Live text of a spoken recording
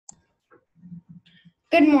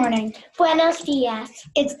Good morning. Buenos dias.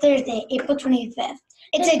 It's Thursday, April 25th.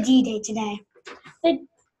 It's a D-Day today.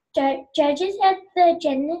 The judges at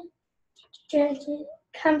the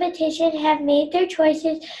competition have made their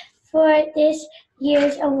choices for this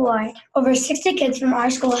year's award. Over 60 kids from our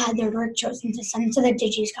school had their work chosen to send to the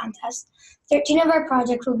Digis contest. 13 of our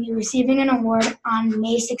projects will be receiving an award on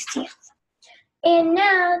May 16th. And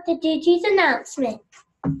now, the Digis announcement.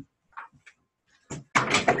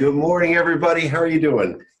 Good morning, everybody. How are you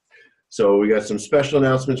doing? So we got some special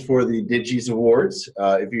announcements for the Digis Awards.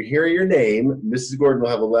 If you hear your name, Mrs. Gordon will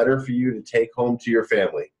have a letter for you to take home to your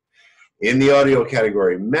family. In the audio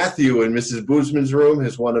category, Matthew in Mrs. Boozman's room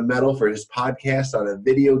has won a medal for his podcast on a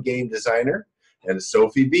video game designer, and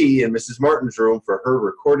Sophie B in Mrs. Martin's room for her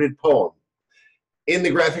recorded poem. In the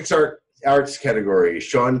graphics arts category,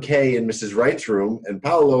 Sean K in Mrs. Wright's room and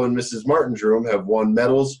Paolo in Mrs. Martin's room have won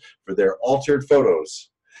medals for their altered photos.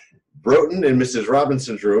 Broughton in Mrs.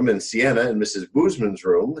 Robinson's room and Sienna in Mrs. Boozman's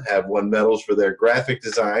room have won medals for their graphic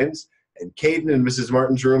designs, and Caden in Mrs.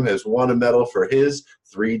 Martin's room has won a medal for his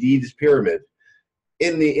 3D pyramid.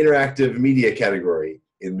 In the interactive media category,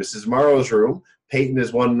 in Mrs. Morrow's room, Peyton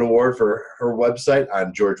has won an award for her website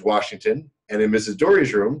on George Washington, and in Mrs.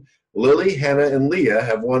 Dory's room, Lily, Hannah, and Leah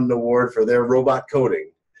have won an award for their robot coding.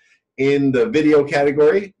 In the video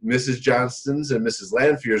category, Mrs. Johnston's and Mrs.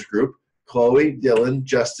 Lanfear's group, Chloe, Dylan,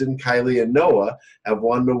 Justin, Kylie, and Noah have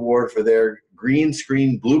won an award for their green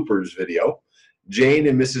screen bloopers video. Jane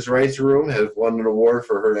in Mrs. Wright's room has won an award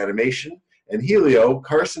for her animation. And Helio,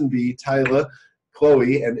 Carson B, Tyla,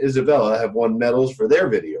 Chloe, and Isabella have won medals for their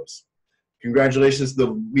videos. Congratulations to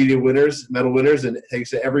the media winners, medal winners, and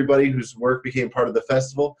thanks to everybody whose work became part of the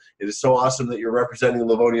festival. It is so awesome that you're representing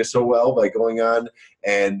Livonia so well by going on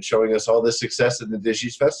and showing us all this success at the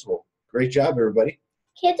Digis Festival. Great job, everybody.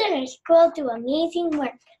 Kids in our school do amazing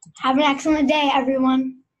work. Have an excellent day,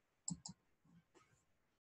 everyone.